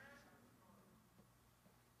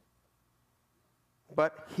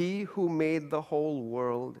 But he who made the whole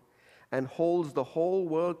world and holds the whole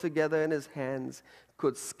world together in his hands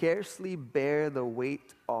could scarcely bear the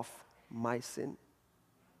weight of my sin.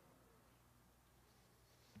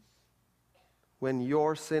 When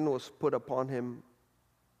your sin was put upon him,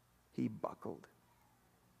 he buckled,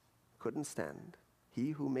 couldn't stand.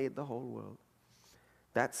 He who made the whole world.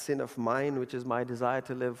 That sin of mine, which is my desire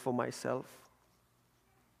to live for myself.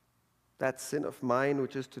 That sin of mine,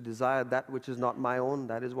 which is to desire that which is not my own.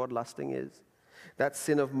 That is what lusting is. That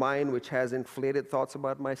sin of mine, which has inflated thoughts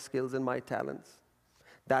about my skills and my talents.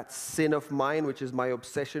 That sin of mine, which is my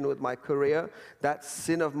obsession with my career, that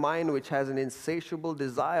sin of mine, which has an insatiable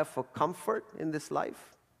desire for comfort in this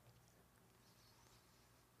life.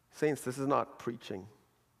 Saints, this is not preaching.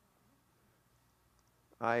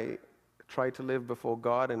 I try to live before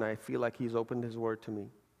God, and I feel like He's opened His Word to me.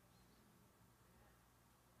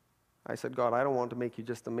 I said, God, I don't want to make you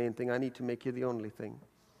just the main thing. I need to make you the only thing.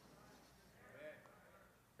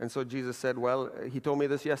 And so Jesus said, well, He told me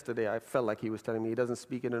this yesterday. I felt like He was telling me. He doesn't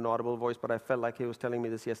speak in an audible voice, but I felt like He was telling me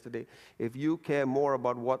this yesterday. If you care more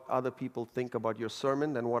about what other people think about your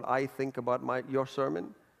sermon than what I think about your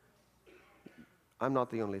sermon, I'm not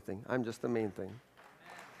the only thing. I'm just the main thing.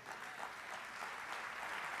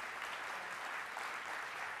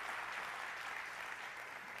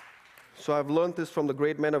 So I've learned this from the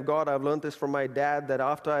great men of God. I've learned this from my dad, that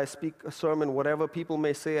after I speak a sermon, whatever people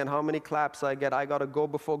may say and how many claps I get, I got to go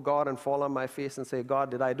before God and fall on my face and say,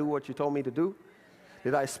 God, did I do what you told me to do?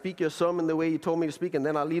 Did I speak your sermon the way you told me to speak? And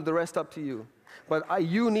then I'll leave the rest up to you. But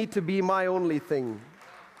you need to be my only thing.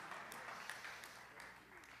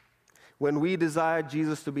 When we desire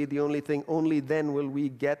Jesus to be the only thing, only then will we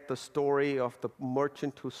get the story of the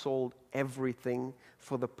merchant who sold everything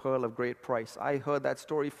for the pearl of great price. I heard that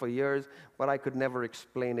story for years, but I could never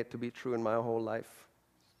explain it to be true in my whole life.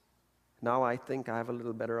 Now I think I have a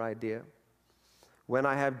little better idea. When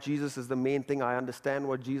I have Jesus as the main thing, I understand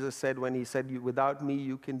what Jesus said when He said, without me,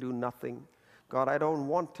 you can do nothing. God, I don't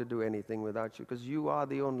want to do anything without you because you are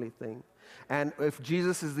the only thing. And if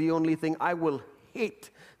Jesus is the only thing, I will hate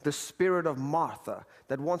the spirit of Martha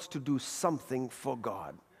that wants to do something for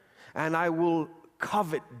God. And I will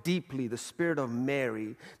covet deeply the spirit of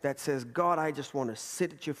Mary that says, God, I just want to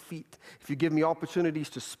sit at your feet. If you give me opportunities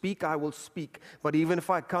to speak, I will speak. But even if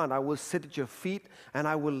I can't, I will sit at your feet and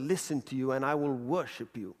I will listen to you and I will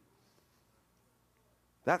worship you.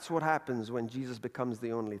 That's what happens when Jesus becomes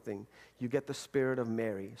the only thing. You get the spirit of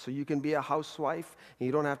Mary. So you can be a housewife, and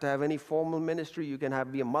you don't have to have any formal ministry. You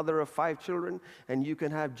can be a mother of 5 children, and you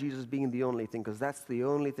can have Jesus being the only thing, because that's the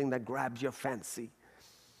only thing that grabs your fancy.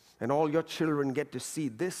 And all your children get to see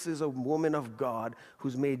this is a woman of God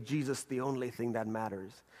who's made Jesus the only thing that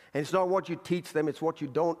matters. And it's not what you teach them, it's what you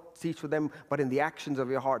don't teach to them, but in the actions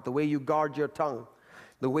of your heart, the way you guard your tongue.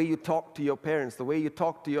 The way you talk to your parents, the way you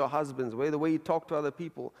talk to your husbands, the way you talk to other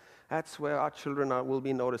people, that's where our children will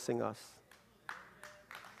be noticing us.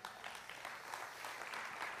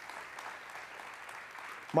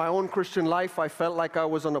 My own Christian life, I felt like I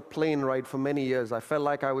was on a plane ride for many years. I felt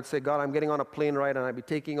like I would say, God, I'm getting on a plane ride, and I'd be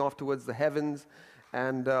taking off towards the heavens.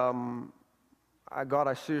 And God,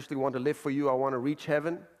 I seriously want to live for you. I want to reach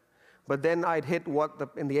heaven. But then I'd hit what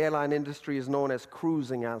in the airline industry is known as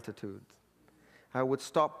cruising altitude. I would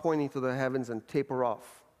stop pointing to the heavens and taper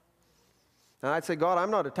off. And I'd say, God,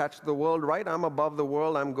 I'm not attached to the world, right? I'm above the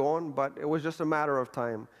world, I'm gone. But it was just a matter of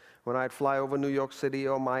time when I'd fly over New York City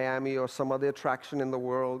or Miami or some other attraction in the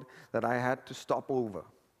world that I had to stop over.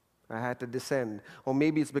 I had to descend. Or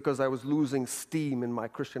maybe it's because I was losing steam in my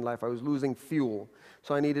Christian life. I was losing fuel.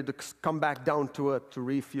 So I needed to come back down to earth to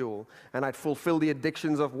refuel. And I'd fulfill the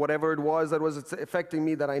addictions of whatever it was that was affecting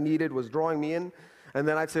me that I needed, was drawing me in. And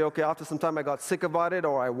then I'd say, okay, after some time I got sick about it,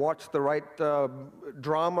 or I watched the right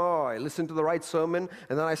drama, or I listened to the right sermon,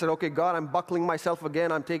 and then I said, okay, God, I'm buckling myself again,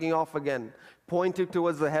 I'm taking off again, pointing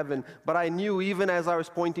towards the heaven. But I knew even as I was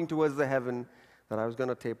pointing towards the heaven that I was going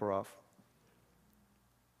to taper off.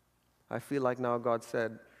 I feel like now God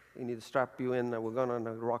said, you need to strap you in, and we're going on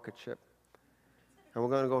a rocket ship. And we're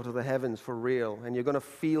going to go to the heavens for real. And you're going to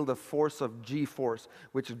feel the force of G-force,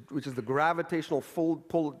 which is the gravitational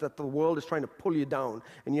pull that the world is trying to pull you down.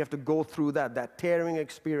 And you have to go through that tearing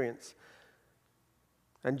experience.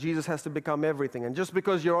 And Jesus has to become everything. And just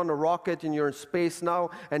because you're on a rocket and you're in space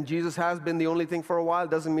now, and Jesus has been the only thing for a while,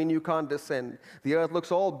 doesn't mean you can't descend. The earth looks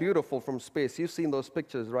all beautiful from space. You've seen those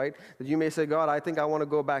pictures, right? That you may say, God, I think I want to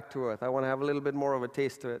go back to earth. I want to have a little bit more of a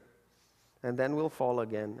taste to it. And then we'll fall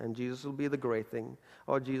again, and Jesus will be the great thing,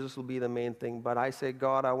 or Jesus will be the main thing. But I say,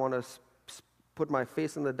 God, I want to put my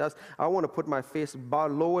face in the dust. I want to put my face bow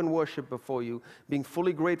low in worship before you, being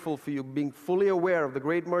fully grateful for you, being fully aware of the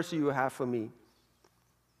great mercy you have for me.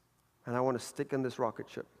 And I want to stick in this rocket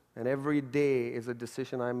ship. And every day is a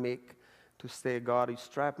decision I make to say, God, you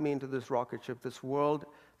strap me into this rocket ship. This world,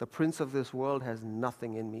 the prince of this world has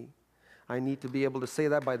nothing in me. I need to be able to say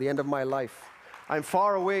that by the end of my life. I'm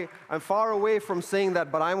far away from saying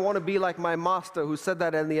that, but I want to be like my master who said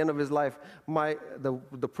that at the end of his life.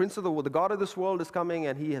 The prince of the world, the God of this world is coming,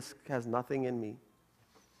 and he has nothing in me.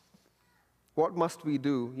 What must we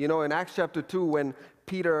do? You know, in Acts chapter 2, when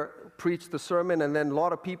Peter preached the sermon and then a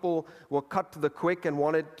lot of people were cut to the quick and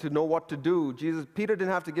wanted to know what to do, Peter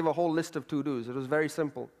didn't have to give a whole list of to-dos. It was very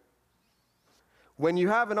simple. When you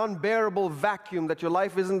have an unbearable vacuum that your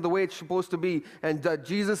life isn't the way it's supposed to be and that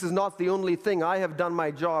Jesus is not the only thing, I have done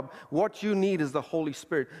my job, what you need is the Holy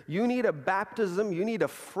Spirit. You need a baptism, you need a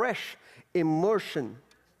fresh immersion.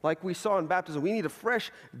 Like we saw in baptism, we need a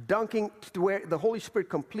fresh dunking to where the Holy Spirit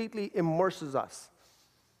completely immerses us.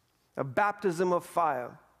 A baptism of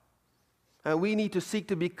fire. And we need to seek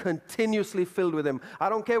to be continuously filled with Him. I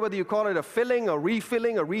don't care whether you call it a filling, a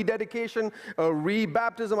refilling, a rededication, a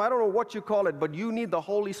rebaptism. I don't know what you call it, but you need the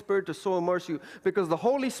Holy Spirit to so immerse you. Because the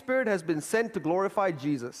Holy Spirit has been sent to glorify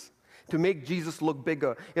Jesus, to make Jesus look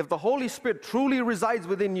bigger. If the Holy Spirit truly resides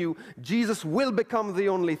within you, Jesus will become the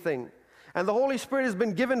only thing. And the Holy Spirit has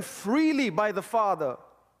been given freely by the Father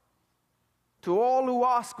to all who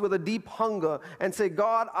ask with a deep hunger and say,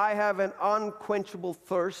 God, I have an unquenchable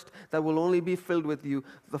thirst that will only be filled with you.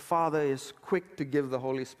 The Father is quick to give the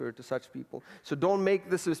Holy Spirit to such people. So don't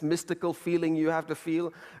make this mystical feeling you have to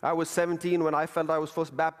feel. I was 17 when I felt I was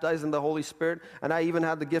first baptized in the Holy Spirit, and I even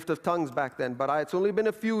had the gift of tongues back then. But it's only been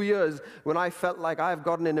a few years when I felt like I've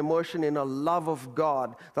gotten an immersion in a love of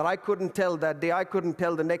God that I couldn't tell that day, I couldn't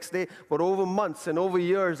tell the next day, but over months and over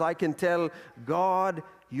years I can tell, God,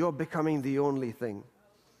 you're becoming the only thing.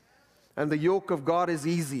 And the yoke of God is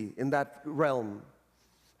easy in that realm.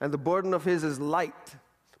 And the burden of His is light.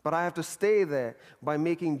 But I have to stay there by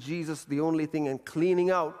making Jesus the only thing and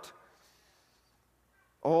cleaning out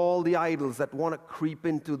all the idols that want to creep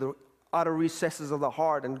into the utter recesses of the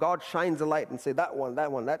heart. And God shines a light and say, that one,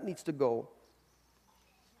 that needs to go.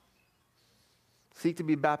 Seek to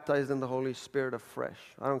be baptized in the Holy Spirit afresh.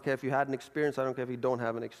 I don't care if you had an experience. I don't care if you don't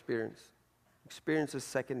have an experience. Experience is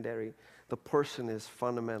secondary. The person is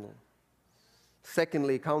fundamental.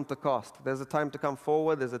 Secondly, count the cost. There's a time to come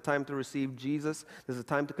forward. There's a time to receive Jesus. There's a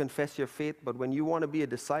time to confess your faith. But when you want to be a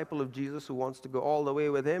disciple of Jesus who wants to go all the way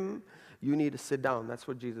with Him, you need to sit down. That's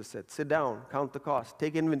what Jesus said. Sit down. Count the cost.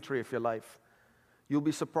 Take inventory of your life. You'll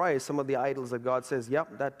be surprised some of the idols that God says,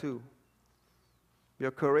 yep, that too.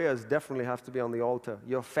 Your careers definitely have to be on the altar.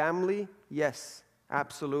 Your family, yes,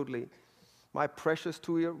 absolutely. My precious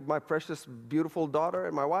beautiful daughter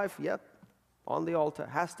and my wife, yep, on the altar,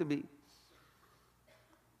 has to be.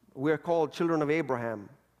 We're called children of Abraham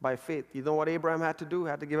by faith. You know what Abraham had to do? He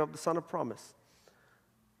had to give up the son of promise.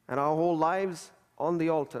 And our whole lives on the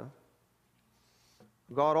altar.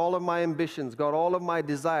 God, all of my ambitions, God, all of my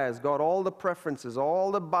desires, God, all the preferences,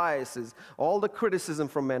 all the biases, all the criticism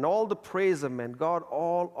from men, all the praise of men, God,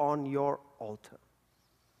 all on your altar.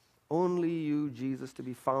 Only you, Jesus, to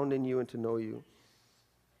be found in you and to know you.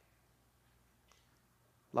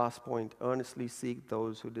 Last point, earnestly seek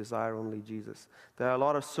those who desire only Jesus. There are a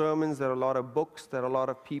lot of sermons, there are a lot of books, there are a lot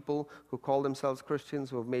of people who call themselves Christians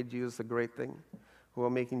who have made Jesus a great thing, who are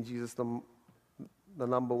making Jesus the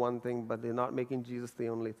number one thing, but they're not making Jesus the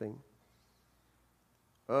only thing.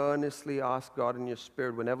 Earnestly ask God in your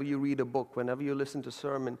spirit, whenever you read a book, whenever you listen to a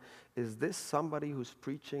sermon, is this somebody who's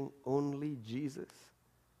preaching only Jesus?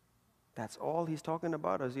 That's all he's talking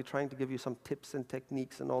about? Or is he trying to give you some tips and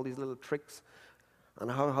techniques and all these little tricks on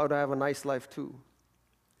how to have a nice life too?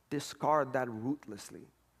 Discard that ruthlessly.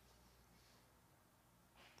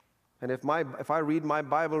 And if I read my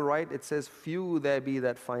Bible right, it says, few there be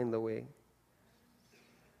that find the way.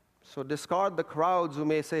 So discard the crowds who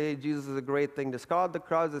may say, hey, Jesus is a great thing. Discard the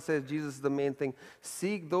crowds that says Jesus is the main thing.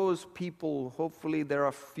 Seek those people. Hopefully there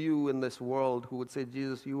are few in this world who would say,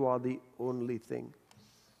 Jesus, you are the only thing.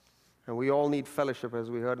 And we all need fellowship, as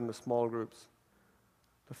we heard in the small groups.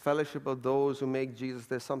 The fellowship of those who make Jesus.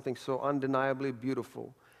 There's something so undeniably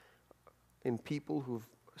beautiful in people who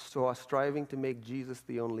are striving to make Jesus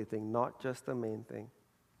the only thing, not just the main thing.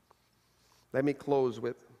 Let me close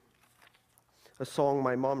with a song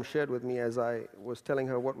my mom shared with me as I was telling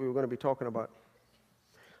her what we were going to be talking about.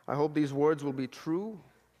 I hope these words will be true,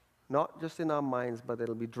 not just in our minds, but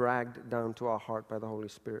it'll be dragged down to our heart by the Holy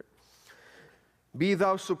Spirit. Be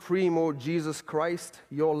thou supreme, O Jesus Christ,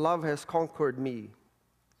 your love has conquered me.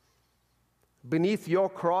 Beneath your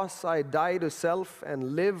cross I die to self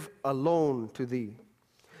and live alone to thee.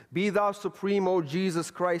 Be thou supreme, O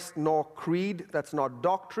Jesus Christ, nor creed, that's not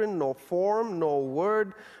doctrine, nor form, nor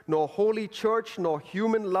word, nor holy church, nor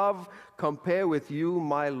human love compare with you,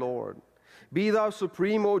 my Lord. Be thou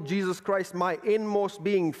supreme, O Jesus Christ, my inmost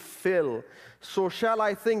being fill. So shall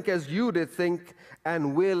I think as you did think,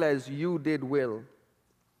 and will as you did will.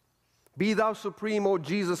 Be thou supreme, O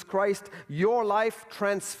Jesus Christ. Your life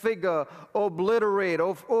transfigure, obliterate,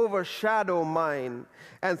 overshadow mine.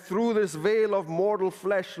 And through this veil of mortal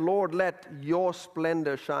flesh, Lord, let your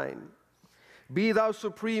splendor shine. Be thou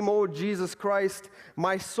supreme, O Jesus Christ.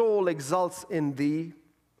 My soul exults in thee.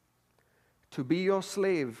 To be your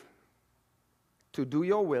slave, to do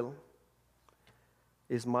your will,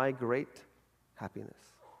 is my great happiness.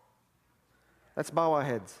 Let's bow our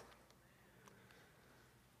heads.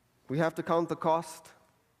 We have to count the cost.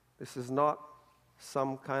 This is not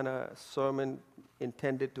some kind of sermon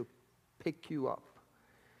intended to pick you up.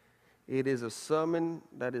 It is a sermon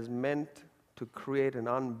that is meant to create an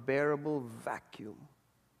unbearable vacuum.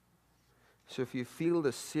 So if you feel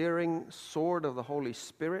the searing sword of the Holy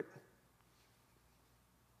Spirit,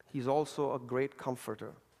 He's also a great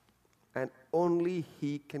comforter. And only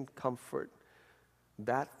He can comfort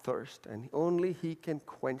that thirst, and only He can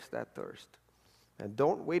quench that thirst. And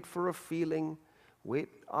don't wait for a feeling.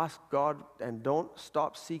 Ask God, and don't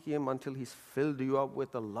stop seeking Him until He's filled you up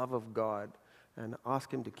with the love of God, and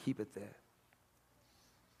ask Him to keep it there.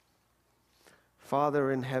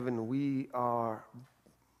 Father in heaven, we are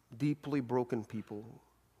deeply broken people.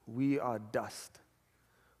 We are dust.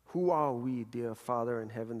 Who are we, dear Father in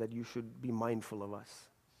heaven, that you should be mindful of us?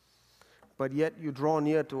 But yet you draw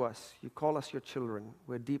near to us. You call us your children.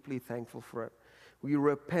 We're deeply thankful for it. We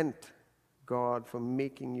repent, God, for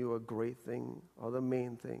making you a great thing or the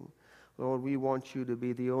main thing. Lord, we want you to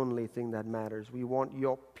be the only thing that matters. We want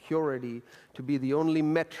your purity to be the only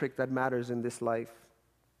metric that matters in this life.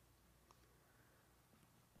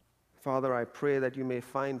 Father, I pray that you may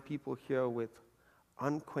find people here with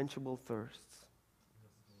unquenchable thirsts,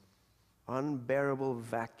 unbearable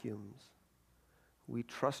vacuums. We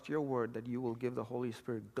trust your word that you will give the Holy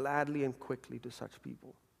Spirit gladly and quickly to such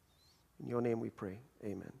people. In your name we pray.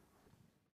 Amen.